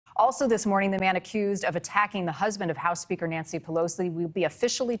Also this morning, the man accused of attacking the husband of House Speaker Nancy Pelosi will be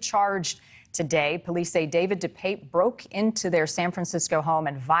officially charged today. Police say David DePape broke into their San Francisco home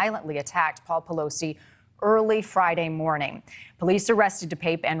and violently attacked Paul Pelosi early Friday morning. Police arrested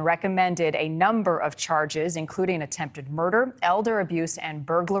DePape and recommended a number of charges, including attempted murder, elder abuse, and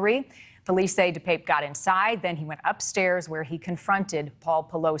burglary. Police say DePape got inside, then he went upstairs where he confronted Paul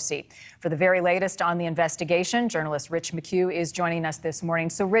Pelosi. For the very latest on the investigation, journalist Rich McHugh is joining us this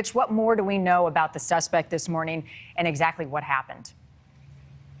morning. So, Rich, what more do we know about the suspect this morning and exactly what happened?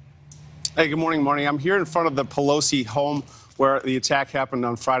 Hey, good morning, Marni. I'm here in front of the Pelosi home where the attack happened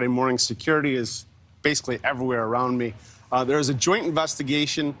on Friday morning. Security is basically everywhere around me. There is a joint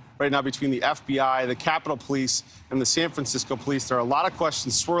investigation right now between the FBI, the Capitol Police, and the San Francisco Police. There are a lot of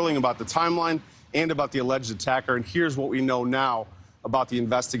questions swirling about the timeline and about the alleged attacker. And here's what we know now about the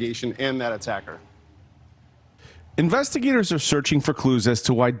investigation and that attacker. Investigators are searching for clues as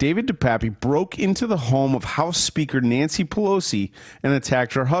to why David DePape broke into the home of House Speaker Nancy Pelosi and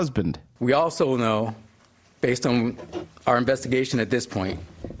attacked her husband. We also know, based on our investigation at this point,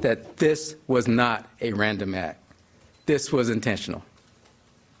 that this was not a random act. This was intentional.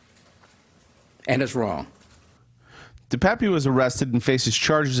 And it's wrong. DePape was arrested and faces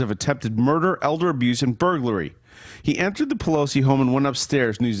charges of attempted murder, elder abuse, and burglary. He entered the Pelosi home and went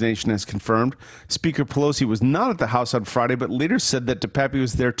upstairs, NewsNation has confirmed. Speaker Pelosi was not at the house on Friday, but later said that DePape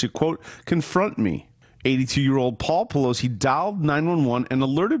was there to, quote, confront me. 82-year-old Paul Pelosi dialed 911 and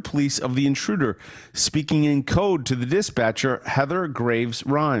alerted police of the intruder, speaking in code to the dispatcher, Heather Graves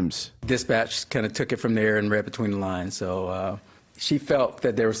Rhymes. Dispatch kind of took it from there and read between the lines, so she felt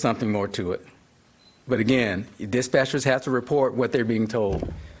that there was something more to it. But again, dispatchers have to report what they're being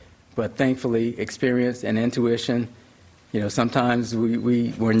told. But thankfully, experience and intuition, sometimes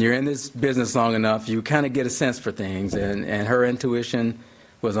when you're in this business long enough, you kind of get a sense for things, and her intuition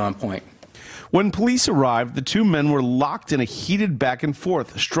was on point. When police arrived, the two men were locked in a heated back and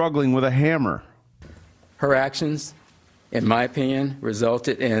forth, struggling with a hammer. Her actions, in my opinion,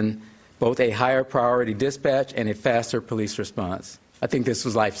 resulted in both a higher priority dispatch and a faster police response. I think this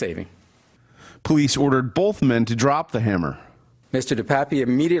was life-saving. Police ordered both men to drop the hammer. Mr. DePape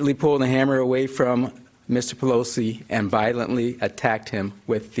immediately pulled the hammer away from Mr. Pelosi and violently attacked him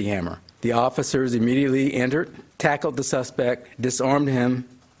with the hammer. The officers immediately entered, tackled the suspect, disarmed him,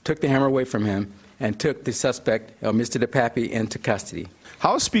 took the hammer away from him, and took the suspect, Mr. DePape, into custody.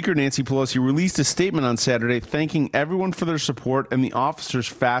 House Speaker Nancy Pelosi released a statement on Saturday thanking everyone for their support and the officers'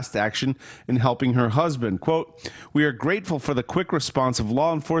 fast action in helping her husband. Quote, "We are grateful for the quick response of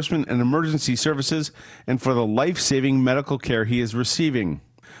law enforcement and emergency services and for the life-saving medical care he is receiving."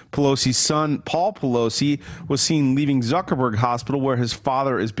 Pelosi's son, Paul Pelosi, was seen leaving Zuckerberg Hospital where his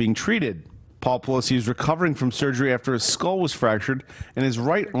father is being treated. Paul Pelosi is recovering from surgery after his skull was fractured and his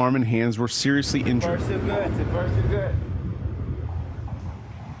right arm and hands were seriously injured.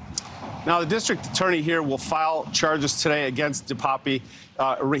 Now, the district attorney here will file charges today against DePape.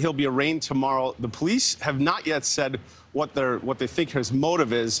 He'll be arraigned tomorrow. The police have not yet said what they think his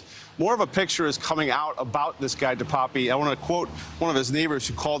motive is. More of a picture is coming out about this guy DePape. I want to quote one of his neighbors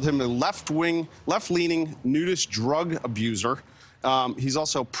who called him a left-leaning nudist drug abuser. He's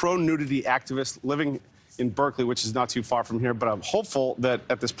also pro-nudity activist living in Berkeley, which is not too far from here. But I'm hopeful that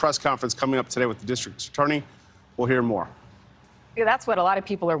at this press conference coming up today with the district attorney, we'll hear more. Yeah, that's what a lot of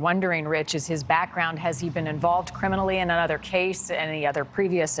people are wondering, Rich, is his background. Has he been involved criminally in another case, any other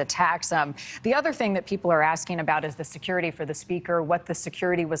previous attacks? The other thing that people are asking about is the security for the speaker, what the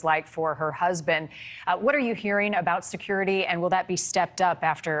security was like for her husband. What are you hearing about security, and will that be stepped up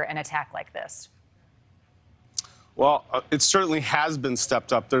after an attack like this? Well, it certainly has been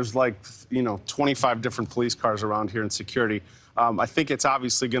stepped up. There's 25 different police cars around here in security. I think it's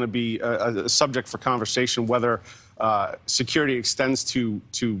obviously going to be a subject for conversation whether security extends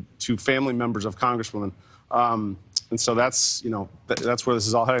to family members of congresswomen. And so that's where this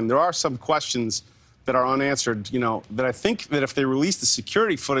is all heading. There are some questions that are unanswered, that I think that if they release the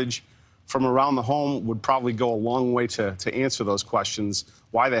security footage from around the home would probably go a long way to answer those questions.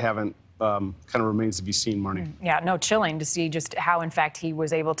 Why they haven't kind of remains to be seen, Marni. Yeah, no, chilling to see just how, in fact, he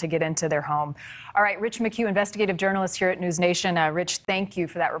was able to get into their home. All right, Rich McHugh, investigative journalist here at NewsNation. Rich, thank you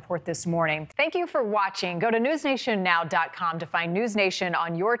for that report this morning. Thank you for watching. Go to newsnationnow.com to find NewsNation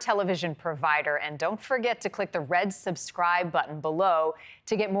on your television provider. And don't forget to click the red subscribe button below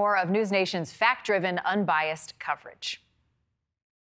to get more of NewsNation's fact-driven, unbiased coverage.